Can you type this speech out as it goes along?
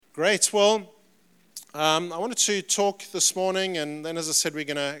Great. Well, I wanted to talk this morning, and then, as I said, we're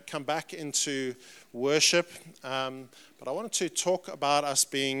going to come back into worship. But I wanted to talk about us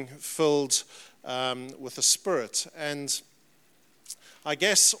being filled with the Spirit. And I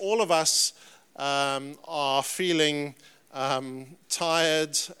guess all of us are feeling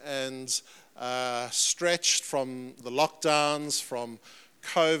tired and stretched from the lockdowns, from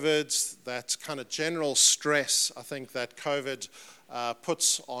COVID, that kind of general stress, I think, that COVID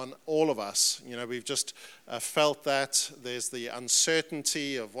puts on all of us. You know, we've just felt that. There's the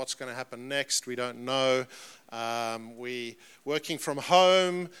uncertainty of what's going to happen next. We don't know. We working from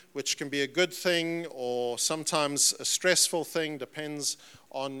home, which can be a good thing or sometimes a stressful thing, depends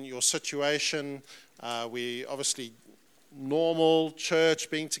on your situation. We obviously, normal church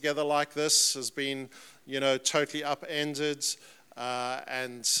being together like this has been, totally upended.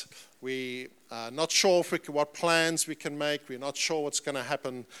 And we are not sure what plans we can make. We're not sure what's going to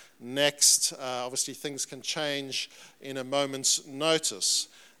happen next. Obviously, things can change in a moment's notice.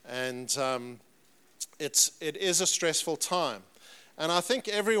 And it is a stressful time. And I think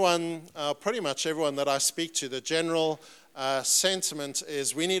everyone, pretty much everyone that I speak to, the general sentiment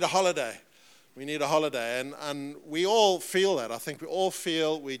is we need a holiday. We need a holiday. And we all feel that. I think we all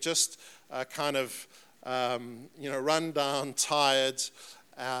feel we just kind of run down, tired,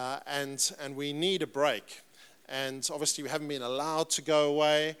 and we need a break. And obviously we haven't been allowed to go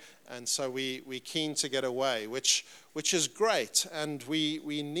away, and so we're keen to get away, which is great, and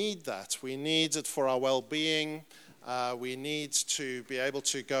we need that. We need it for our well-being. We need to be able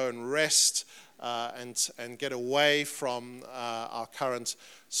to go and rest and get away from our current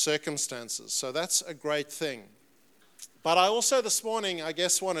circumstances. So that's a great thing. But I also this morning, I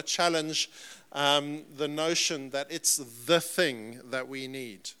guess, want to challenge the notion that it's the thing that we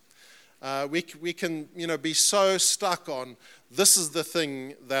need. We can, be so stuck on this is the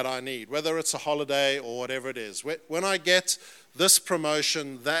thing that I need, whether it's a holiday or whatever it is. When I get this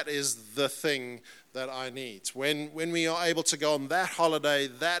promotion, that is the thing that I need. When we are able to go on that holiday,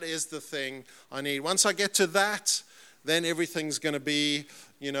 that is the thing I need. Once I get to that, then everything's going to be,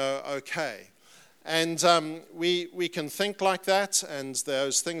 okay. And we can think like that, and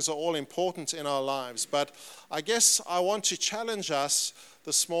those things are all important in our lives. But I guess I want to challenge us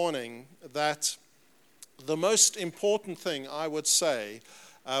this morning that the most important thing, I would say,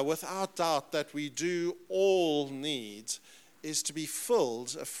 without doubt, that we do all need is to be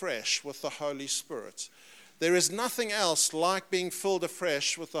filled afresh with the Holy Spirit. There is nothing else like being filled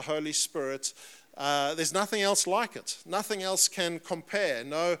afresh with the Holy Spirit. There's nothing else like it. Nothing else can compare.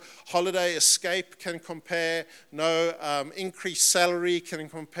 No holiday escape can compare. No increased salary can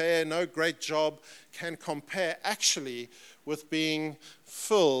compare. No great job can compare, actually, with being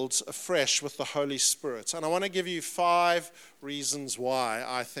filled afresh with the Holy Spirit. And I want to give you 5 reasons why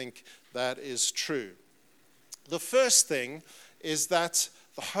I think that is true. The first thing is that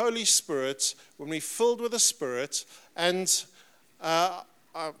the Holy Spirit, when we're filled with the Spirit, and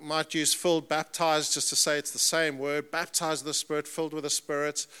I might use filled, baptized, just to say it's the same word. Baptized with the Spirit, filled with the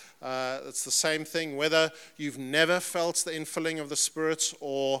Spirit. It's the same thing. Whether you've never felt the infilling of the Spirit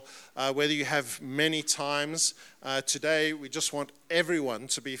or whether you have many times, today we just want everyone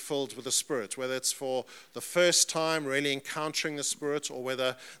to be filled with the Spirit. Whether it's for the first time, really encountering the Spirit, or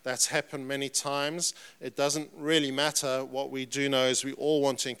whether that's happened many times. It doesn't really matter. What we do know is we all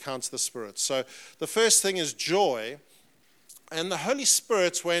want to encounter the Spirit. So the first thing is joy. And the Holy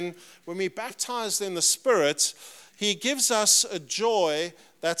Spirit, when we're baptized in the Spirit, He gives us a joy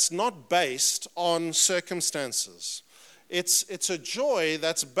that's not based on circumstances. It's a joy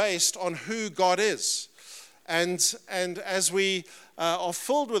that's based on who God is. And as we are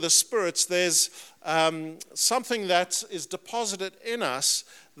filled with the Spirit, there's something that is deposited in us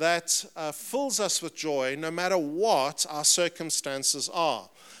that fills us with joy no matter what our circumstances are.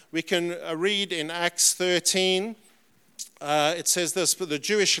 We can read in Acts 13, it says this: "But the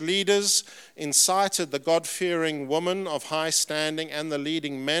Jewish leaders incited the God-fearing woman of high standing and the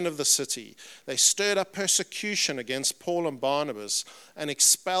leading men of the city. They stirred up persecution against Paul and Barnabas and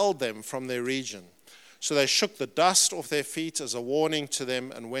expelled them from their region. So they shook the dust off their feet as a warning to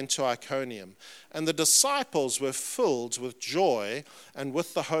them and went to Iconium. And the disciples were filled with joy and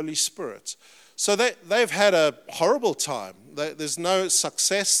with the Holy Spirit." So they've had a horrible time. There's no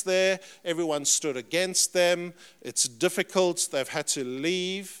success there. Everyone stood against them. It's difficult. They've had to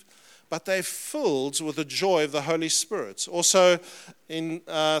leave. But they're filled with the joy of the Holy Spirit. Also in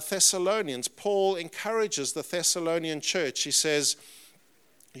Thessalonians, Paul encourages the Thessalonian church. He says,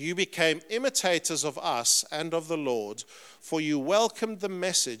 "You became imitators of us and of the Lord, for you welcomed the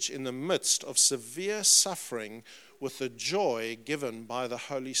message in the midst of severe suffering with the joy given by the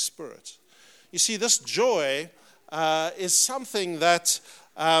Holy Spirit. You see, this joy is something that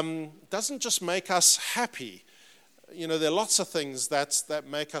doesn't just make us happy. You know, there are lots of things that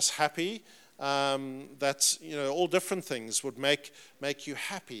make us happy, that, you know, all different things would make you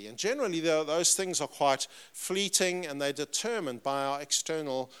happy. And generally, those things are quite fleeting and they're determined by our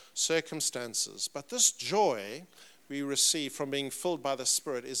external circumstances. But this joy we receive from being filled by the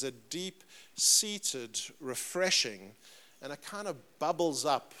Spirit is a deep-seated refreshing, and it kind of bubbles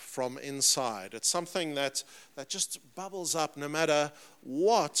up from inside. It's something that just bubbles up no matter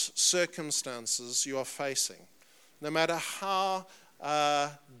what circumstances you are facing, no matter how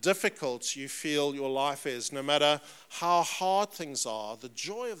difficult you feel your life is, no matter how hard things are. The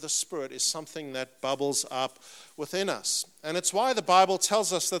joy of the Spirit is something that bubbles up within us. And it's why the Bible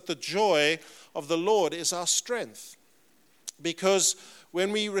tells us that the joy of the Lord is our strength. Because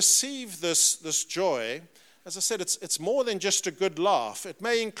when we receive this joy, as I said, it's more than just a good laugh. It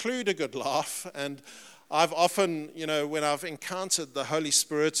may include a good laugh. And I've often, you know, when I've encountered the Holy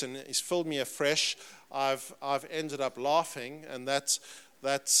Spirit and He's filled me afresh, I've ended up laughing, and that's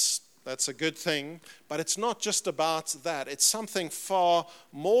a good thing. But it's not just about that. It's something far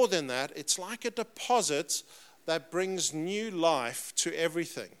more than that. It's like a deposit that brings new life to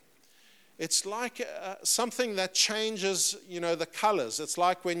everything. It's like something that changes, you know, the colors. It's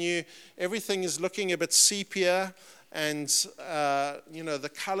like when everything is looking a bit sepia, and you know, the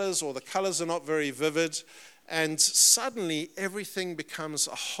colors are not very vivid, and suddenly everything becomes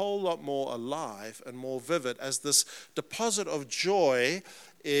a whole lot more alive and more vivid as this deposit of joy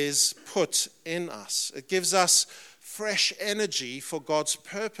is put in us. It gives us fresh energy for God's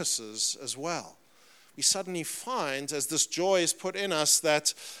purposes as well. We suddenly find, as this joy is put in us,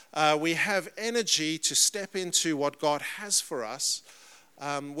 that we have energy to step into what God has for us,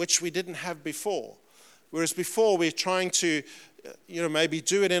 which we didn't have before. Whereas before we're trying to, you know, maybe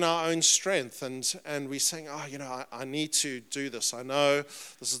do it in our own strength, and we're saying, oh, you know, I need to do this. I know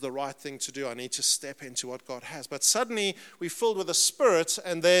this is the right thing to do. I need to step into what God has. But suddenly we're filled with the Spirit,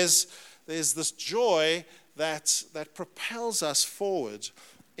 and there's this joy that propels us forward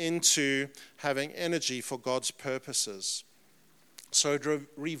into having energy for God's purposes. So it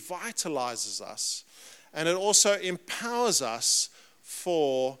revitalizes us, and it also empowers us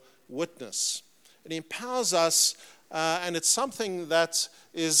for witness. It empowers us, and it's something that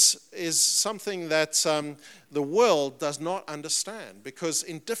is something that the world does not understand, because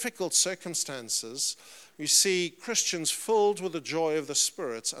in difficult circumstances, we see Christians filled with the joy of the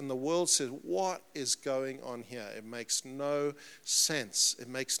Spirit, and the world says, what is going on here? It makes no sense. It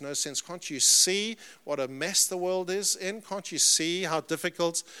makes no sense. Can't you see what a mess the world is in? Can't you see how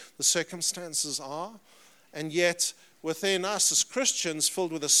difficult the circumstances are? And yet, within us as Christians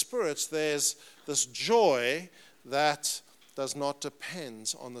filled with the Spirit, there's this joy that does not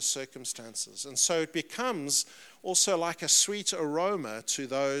depend on the circumstances. And so it becomes also like a sweet aroma to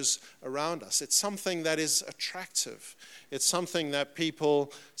those around us. It's something that is attractive. It's something that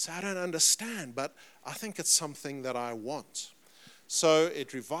people say, I don't understand, but I think it's something that I want. So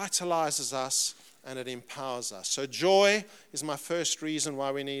it revitalizes us and it empowers us. So joy is my first reason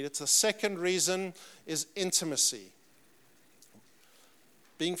why we need it. The second reason is intimacy.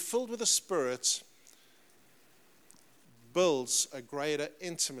 Being filled with the Spirit builds a greater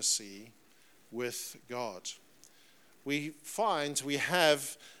intimacy with God. We find we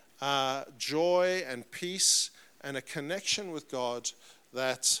have joy and peace and a connection with God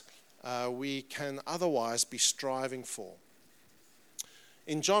that we can otherwise be striving for.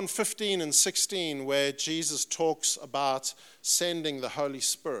 In John 15 and 16, where Jesus talks about sending the Holy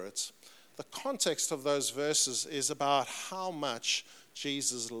Spirit, the context of those verses is about how much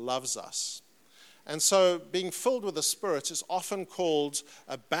Jesus loves us. And so being filled with the Spirit is often called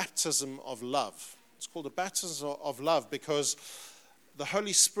a baptism of love. It's called a baptism of love because the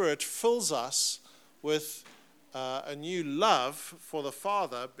Holy Spirit fills us with a new love for the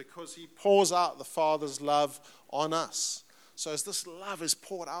Father, because He pours out the Father's love on us. So as this love is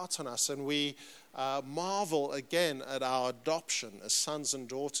poured out on us, and we marvel again at our adoption as sons and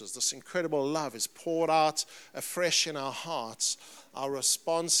daughters, this incredible love is poured out afresh in our hearts. Our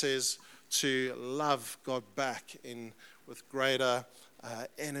response is to love God back with greater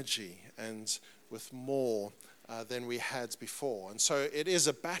energy and with more than we had before. And so it is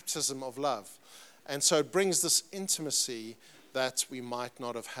a baptism of love. And so it brings this intimacy that we might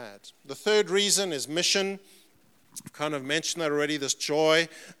not have had. The third reason is mission. I've kind of mentioned that already, this joy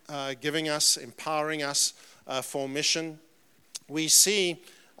giving us, empowering us for mission. We see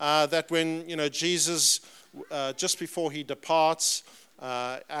that when, Jesus, just before He departs,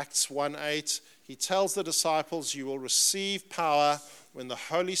 Acts 1:8, he tells the disciples, you will receive power when the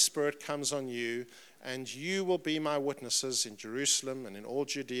Holy Spirit comes on you, and you will be my witnesses in Jerusalem and in all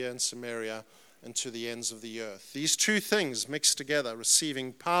Judea and Samaria and to the ends of the earth. These two things mixed together,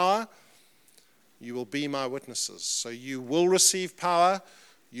 receiving power, you will be my witnesses. So you will receive power,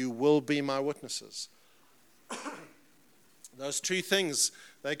 you will be my witnesses. Those two things,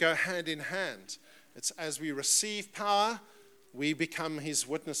 they go hand in hand. It's as we receive power, we become his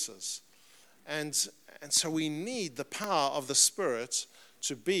witnesses. And so we need the power of the Spirit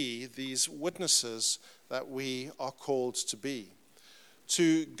to be these witnesses that we are called to be.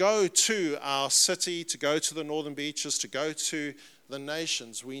 To go to our city, to go to the northern beaches, to go to the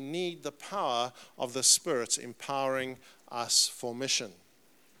nations, we need the power of the Spirit empowering us for mission.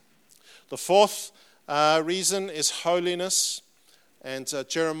 The fourth reason is holiness. And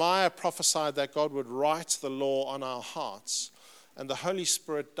Jeremiah prophesied that God would write the law on our hearts. And the Holy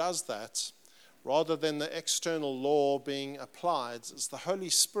Spirit does that. Rather than the external law being applied, it's the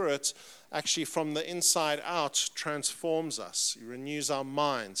Holy Spirit actually from the inside out transforms us. He renews our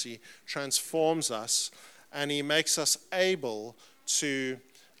minds. He transforms us, and he makes us able to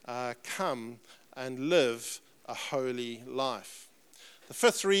come and live a holy life. The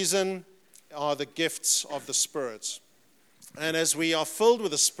fifth reason are the gifts of the Spirit. And as we are filled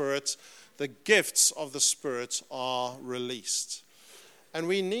with the Spirit, the gifts of the Spirit are released. And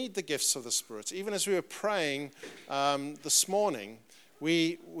we need the gifts of the Spirit. Even as we were praying this morning,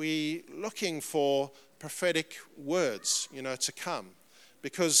 we looking for prophetic words, to come,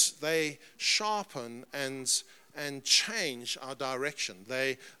 because they sharpen and change our direction.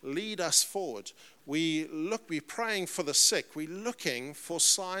 They lead us forward. We're praying for the sick. We're looking for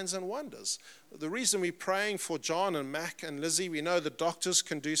signs and wonders. The reason we're praying for John and Mac and Lizzie, we know the doctors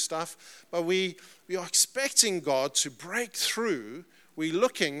can do stuff, but we are expecting God to break through. We're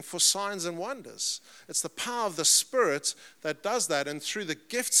looking for signs and wonders. It's the power of the Spirit that does that, and through the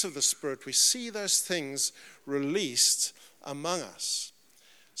gifts of the Spirit, we see those things released among us.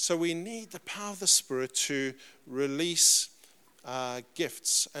 So we need the power of the Spirit to release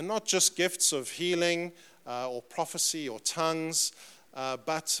gifts, and not just gifts of healing or prophecy or tongues,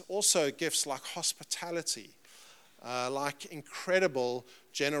 but also gifts like hospitality, like incredible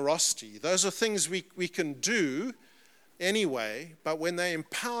generosity. Those are things we can do anyway, but when they're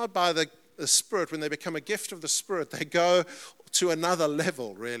empowered by the Spirit, when they become a gift of the Spirit, they go to another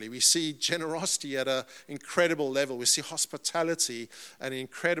level, really. We see generosity at an incredible level. We see hospitality at an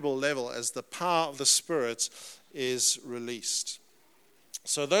incredible level as the power of the Spirit is released.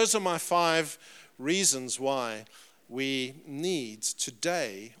 So those are my 5 reasons why we need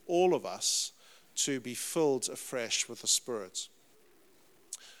today, all of us, to be filled afresh with the Spirit.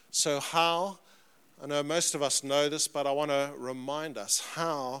 So how? I know most of us know this, but I want to remind us,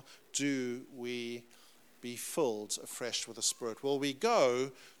 how do we be filled afresh with the Spirit? Well, we go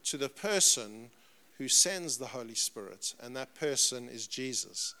to the person who sends the Holy Spirit, and that person is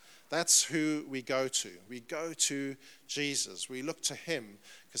Jesus. That's who we go to. We go to Jesus. We look to him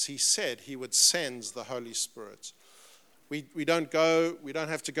because he said he would send the Holy Spirit. We don't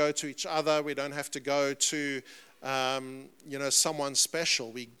have to go to each other. We don't have to go to someone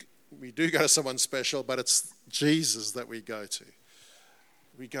special. We do go to someone special, but it's Jesus that we go to.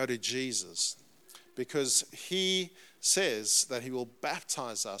 We go to Jesus because he says that he will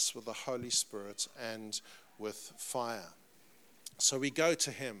baptize us with the Holy Spirit and with fire. So we go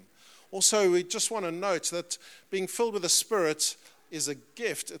to him. Also, we just want to note that being filled with the Spirit is a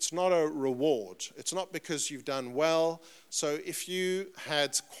gift. It's not a reward. It's not because you've done well. So if you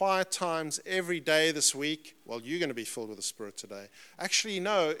had quiet times every day this week, well, you're going to be filled with the Spirit today. Actually,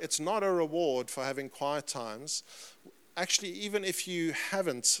 no, it's not a reward for having quiet times. Actually, even if you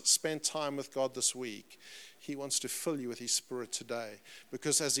haven't spent time with God this week, he wants to fill you with his Spirit today.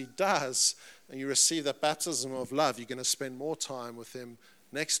 Because as he does, and you receive that baptism of love, you're going to spend more time with him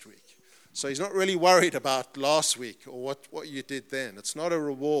next week. So he's not really worried about last week or what you did then. It's not a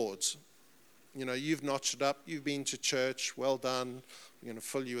reward. You've notched it up. You've been to church. Well done. We're going to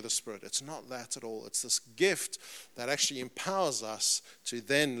fill you with the Spirit. It's not that at all. It's this gift that actually empowers us to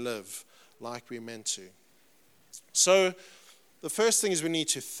then live like we're meant to. So the first thing is we need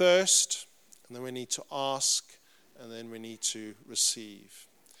to thirst, and then we need to ask, and then we need to receive.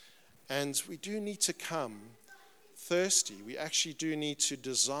 And we do need to come thirsty. We actually do need to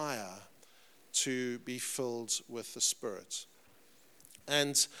desire to be filled with the Spirit.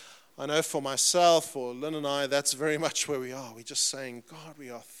 And I know for myself, or Lynn and I, that's very much where we are. We're just saying, God, we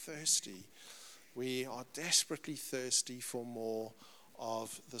are thirsty. We are desperately thirsty for more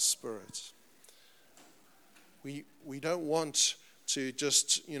of the Spirit. We don't want to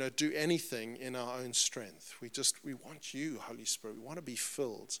just, do anything in our own strength. We want you, Holy Spirit. We want to be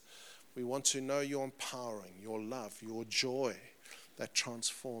filled. We want to know your empowering, your love, your joy that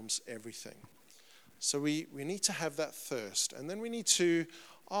transforms everything. So we need to have that thirst. And then we need to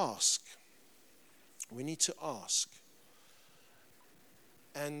ask. We need to ask.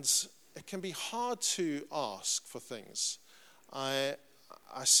 And it can be hard to ask for things. I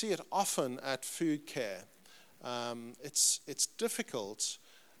see it often at food care. It's difficult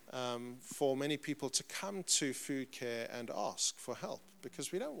for many people to come to food care and ask for help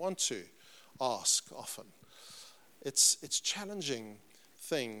because we don't want to ask often. It's a challenging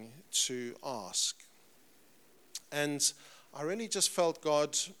thing to ask. And I really just felt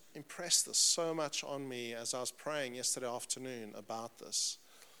God impressed this so much on me as I was praying yesterday afternoon about this.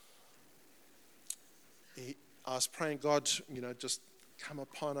 I was praying, God, just come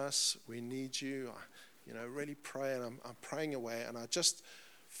upon us. We need you. Really pray. And I'm praying away. And I just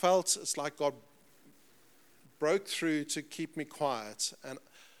felt it's like God broke through to keep me quiet.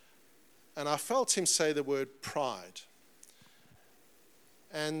 And I felt him say the word pride.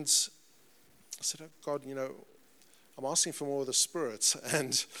 And I said, oh, God, I'm asking for more of the Spirit.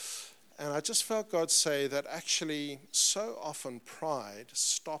 And I just felt God say that actually so often pride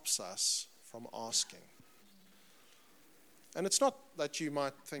stops us from asking. And it's not that you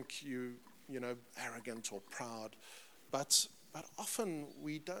might think you arrogant or proud, but often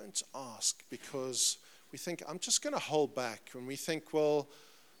we don't ask because we think, I'm just going to hold back. And we think, well,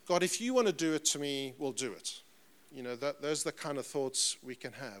 God, if you want to do it to me, we'll do it. Those are the kind of thoughts we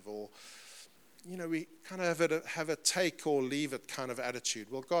can have. Or, we kind of have a take or leave it kind of attitude.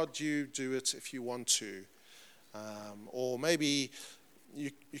 Well, God, you do it if you want to. Or maybe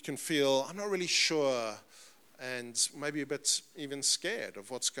you can feel, I'm not really sure, and maybe a bit even scared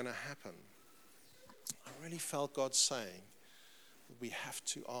of what's going to happen. I really felt God saying we have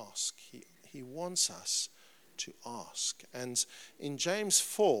to ask. He wants us to ask. And in James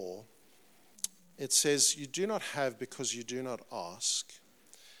 4, it says, you do not have because you do not ask.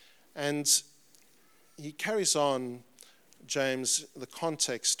 And he carries on, James, the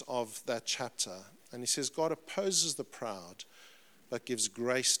context of that chapter. And he says, God opposes the proud, but gives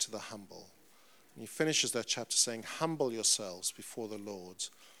grace to the humble. And he finishes that chapter saying, humble yourselves before the Lord,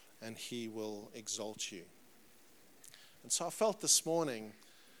 and he will exalt you. And so I felt this morning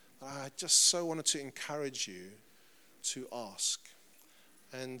that I just so wanted to encourage you to ask.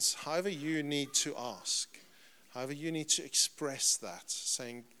 And however you need to ask, however you need to express that,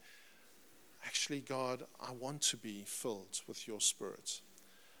 saying, actually, God, I want to be filled with your Spirit.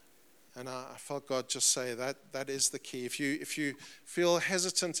 And I felt God just say that is the key. If you feel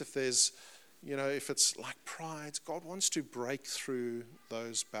hesitant, if there's, if it's like pride, God wants to break through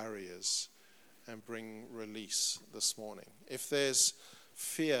those barriers and bring release this morning. If there's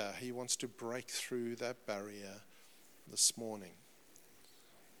fear, he wants to break through that barrier this morning.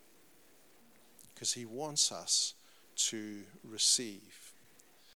 Because he wants us to receive.